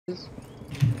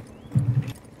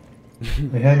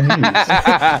They had news.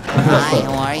 Hi,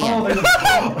 how are you?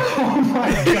 Oh my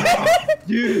god!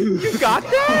 Dude, you got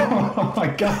that? Oh, I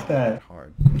got that.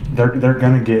 Hard. They're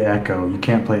gonna get Echo. You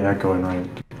can't play Echo in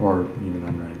ranked, or even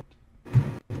unranked.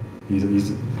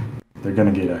 They're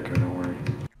gonna get Echo. Don't worry.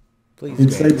 Please.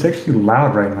 It's actually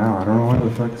loud right now. I don't know what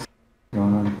the fuck's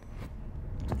going on.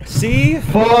 See?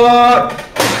 Fuck!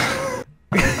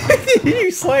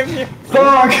 You slammed me.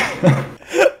 Fuck!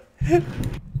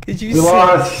 Did you?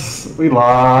 We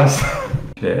lost.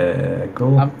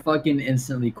 Echo. I'm fucking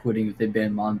instantly quitting if they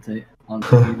ban Monte on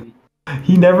TV.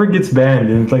 He never gets banned,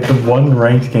 and it's like the one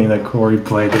ranked game that Corey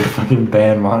played, they fucking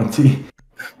banned Monty.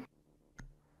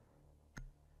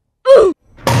 Oh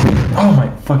my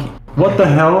fucking... What the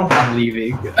hell? I'm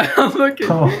leaving.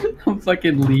 I'm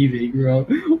fucking leaving, bro.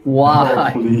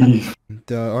 Why? Please.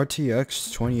 The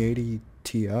RTX 2080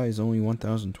 Ti is only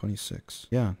 1026.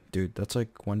 Yeah, dude, that's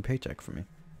like one paycheck for me.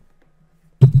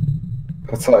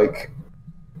 That's like...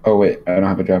 Oh wait, I don't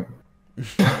have a job.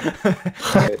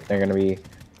 They're gonna be...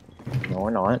 No, we're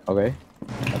not. Okay.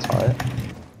 That's hot.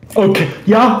 Okay,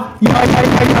 yeah.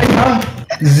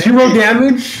 0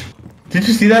 damage? Did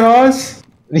you see that, Oz?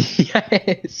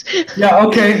 Yes! Yeah,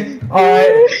 okay.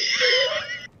 Alright.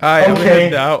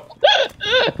 Okay. Out.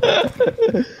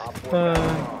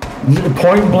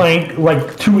 Point blank,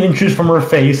 like 2 inches from her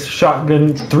face,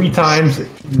 shotgun 3 times,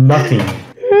 nothing.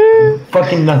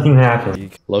 Fucking nothing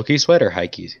happened. Low-key sweat or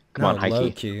high-key? Come on, No, high-key.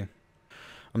 low-key.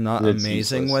 I'm not It's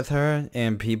amazing useless. with her,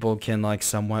 and people can like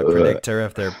somewhat predict her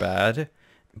if they're bad.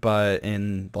 But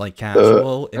in like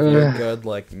casual, if you're good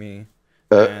like me,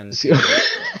 and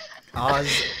Oz,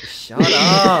 shut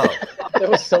up! There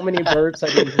was so many burps,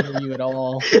 I didn't hear you at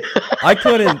all. I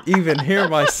couldn't even hear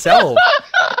myself.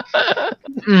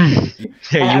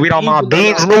 Hey, you eat all my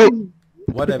beans, Luke!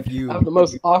 What if you I have the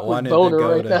most awkward wanted to boner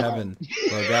go right to now. heaven?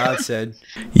 Well, God said,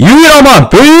 "You eat all my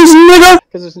beans, nigga."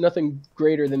 Because there's nothing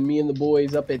greater than me and the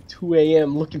boys up at 2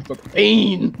 a.m. looking for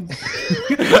beans.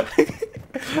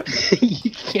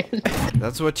 You can't.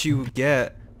 That's what you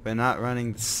get by not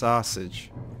running the sausage.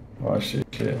 Oh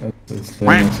shit. That's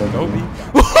Nope.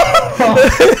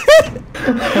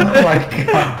 Oh my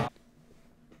god.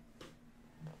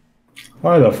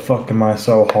 Why the fuck am I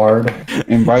so hard?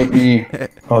 Invite me.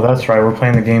 Oh, that's right. We're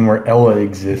playing the game where Ella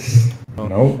exists.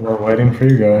 Nope, we're waiting for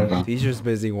you guys. Teacher's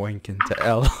busy winking to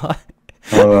Ella.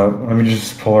 Hold up. Let me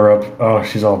just pull her up. Oh,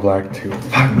 she's all black too.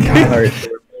 Fuck, God. Alright, so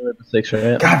we're the 6,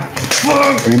 right? God,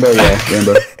 fuck. Rainbow, yeah,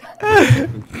 rainbow.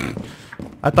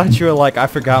 I thought you were like, I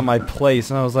forgot my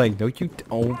place, and I was like, no, you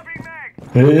don't.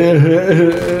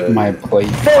 My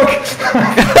plate. Fuck!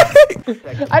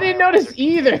 I didn't notice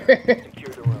either.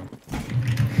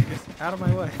 Out of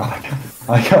my way.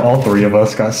 I got all 3 of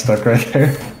us got stuck right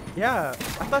there. Yeah,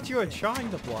 I thought you were trying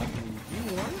to block me. You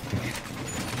weren't?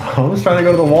 I was trying to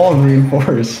go to the wall and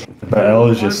reinforce. But L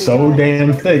is just so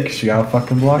damn thick, she gotta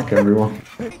fucking block everyone.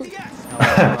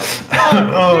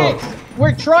 Oh,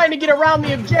 we're trying to get around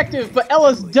the objective, but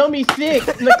Ella's dummy thick,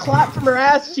 and the clap from her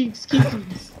ass cheeks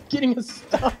keeps getting us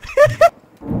stuck.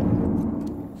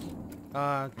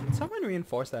 Can someone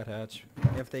reinforce that hatch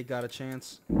if they got a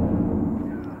chance?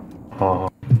 Uh-huh.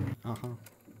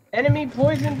 Enemy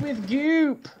poisoned with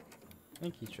goop.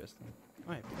 Thank you, Tristan.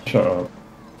 Alright. Shut up.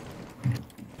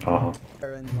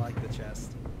 They're in like the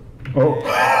chest. Oh.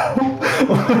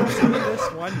 See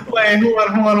this one? Wait, hold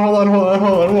on.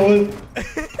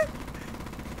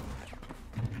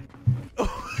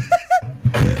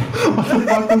 What the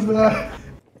fuck was that?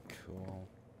 Cool.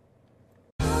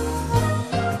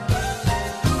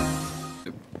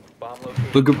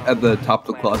 Look up at the top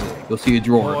of the closet. You'll see a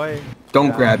drawer. Boy,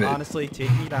 Don't grab it. Honestly,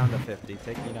 take me down to 50.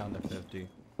 Take me down to 50.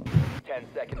 10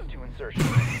 seconds to insertion.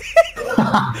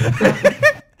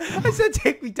 I said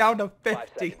take me down to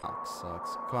 50. Oh,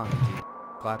 sucks. Come on, T.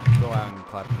 Clap. Go out and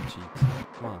clap your cheeks.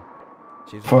 Come on.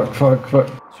 She's Fuck.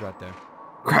 She's right there.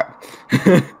 Crap.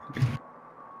 She's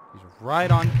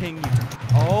right on ping.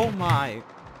 Oh my.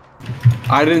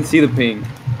 I didn't see the ping.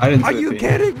 I didn't see Are the you ping.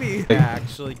 kidding me? Yeah,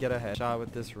 actually get a headshot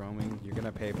with this roaming. You're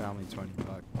gonna pay family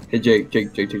 $20. Hey, Jake. Come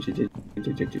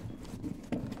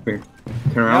here.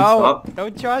 Turn around. No, Stop.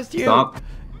 don't trust you. Stop.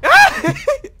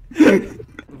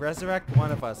 Resurrect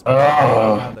one of us.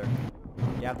 Another.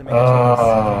 You have to make a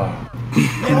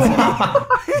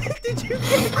choice. Did you?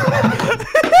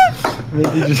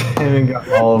 Maybe just haven't got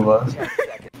all of us.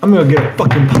 I'm gonna get a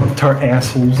fucking Pop-Tart,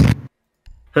 assholes.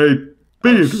 Hey,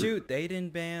 Oh, shoot, they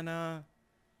didn't ban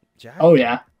Jack. Oh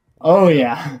yeah.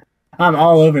 I'm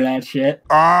all over that shit.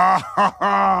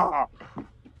 Oh,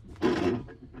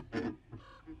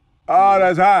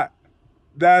 that's hot.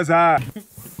 That's hot.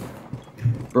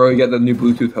 Bro, you got the new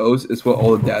Bluetooth hose. It's what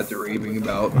all the dads are raving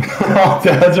about. All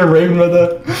dads are raving about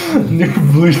the new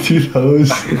Bluetooth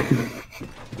hose.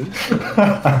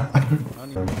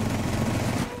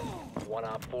 1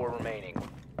 op 4 remaining.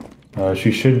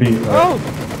 She should be.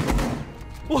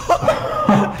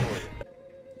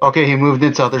 Okay, he moved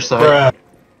into other side.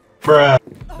 Bruh.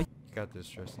 Got this,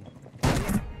 Tristan.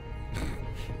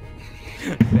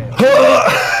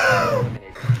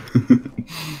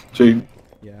 Jade.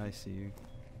 Yeah, I see you.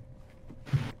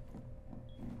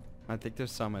 I think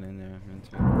there's someone in there.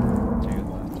 To your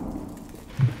left.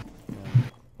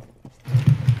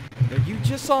 Yeah. You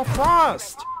just saw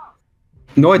Frost!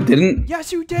 No, I didn't.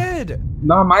 Yes, you did!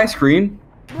 Not on my screen.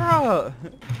 Bruh!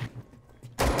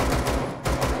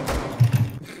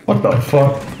 What the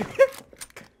fuck?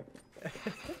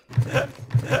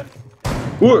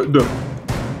 What the?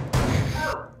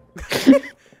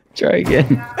 Try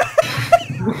again.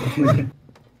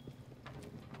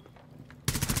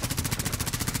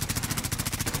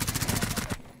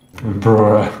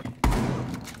 Bruh.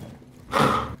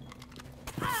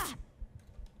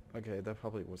 Okay, that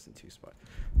probably wasn't too smart.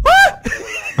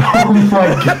 Oh my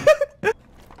god.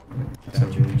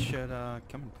 You should,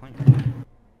 come and play.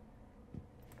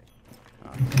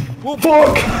 Whoa,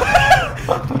 fuck!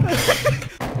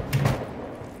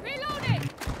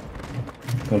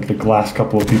 Like the last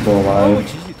couple of people alive.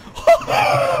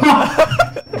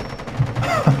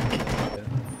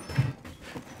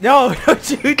 No, don't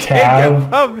you take Cav. it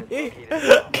from me!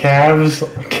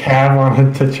 Cav on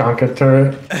a Tachanka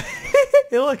turret.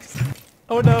 It looks...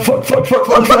 Oh no. Fuck.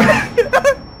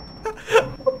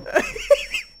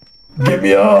 Get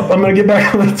me up! I'm gonna get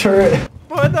back on the turret.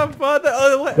 What the fuck?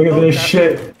 Oh, Look at this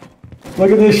shit.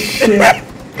 Look at this shit.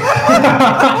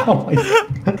 Oh my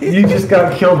God. You just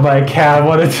got killed by a Cav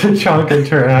on a Tachanka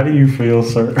turret. How do you feel,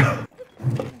 sir?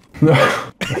 No.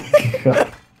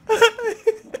 God.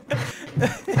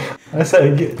 I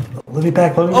said, let me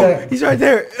back, back. He's right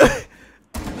there.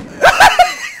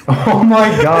 Oh my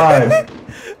god.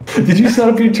 Did you set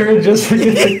up your turret just to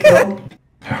get the kill?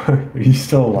 Are you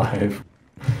still alive?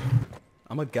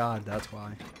 I'm a god, that's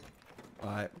why.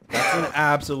 Alright, that's an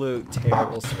absolute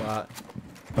terrible spot.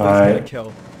 Alright.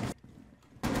 Kill.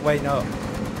 Wait, no.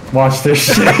 Watch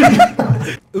this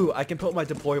shit. Ooh, I can put my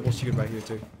deployable shield right here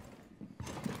too.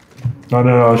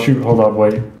 No, shoot, hold up,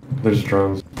 wait. There's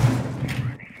drones.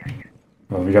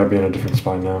 Oh, we gotta be in a different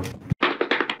spot now.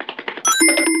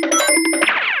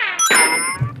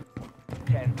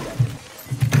 10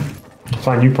 seconds.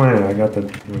 Fine, you plan it, I got the...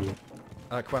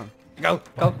 Come on. Go.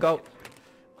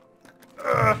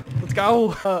 Let's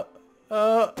go.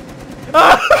 Oh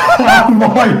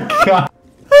my god!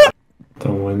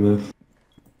 Don't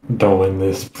win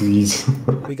this, please.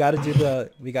 we gotta do the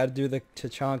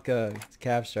Tachanka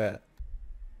cap strat.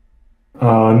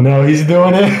 Oh no, he's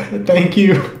doing it. Thank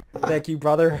you. Thank you,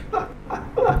 brother. We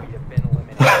have been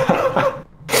eliminated.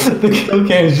 The kill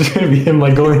cam is just gonna be him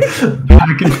like going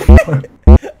back and forth.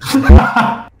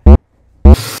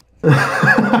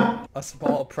 A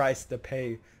small price to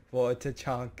pay for a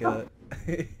Tachanka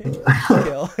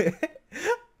kill.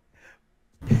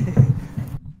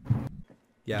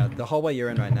 Yeah, the hallway you're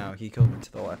in right now, he killed me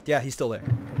to the left. Yeah, he's still there.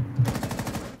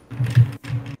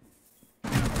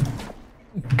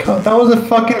 God, that was a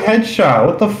fucking headshot.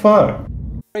 What the fuck?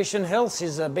 Operation Health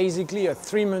is basically a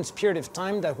 3-month period of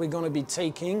time that we're going to be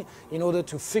taking in order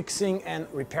to fixing and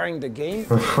repairing the game.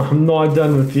 I'm not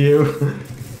done with you.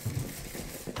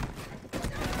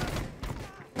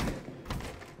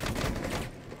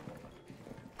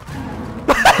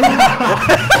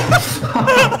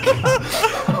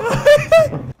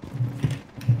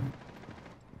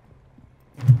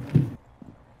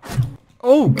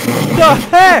 Oh, the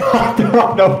heck?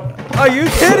 No. Are you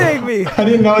kidding me? I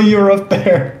didn't know you were up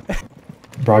there.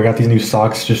 Bro, I got these new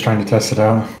socks, just trying to test it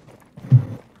out.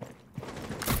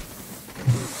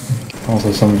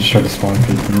 Also, someone just tried to spawn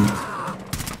peek me.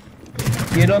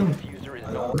 Get him. Diffuser is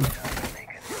no.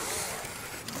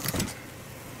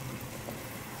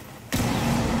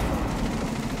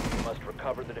 You must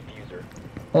recover the diffuser.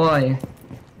 Why?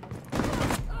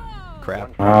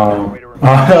 Crap. Oh.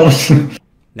 That was...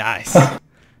 Nice.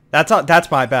 That's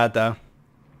my bad though.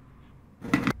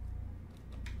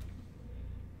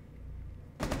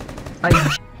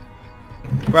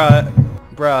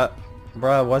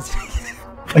 Bruh, what's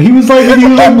He was like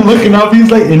looking up, he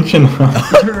was like inching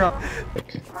up.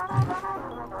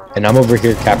 And I'm over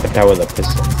here capping out with a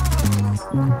pistol.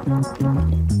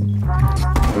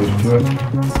 Where'd you do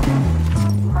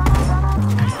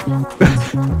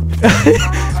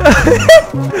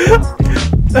it?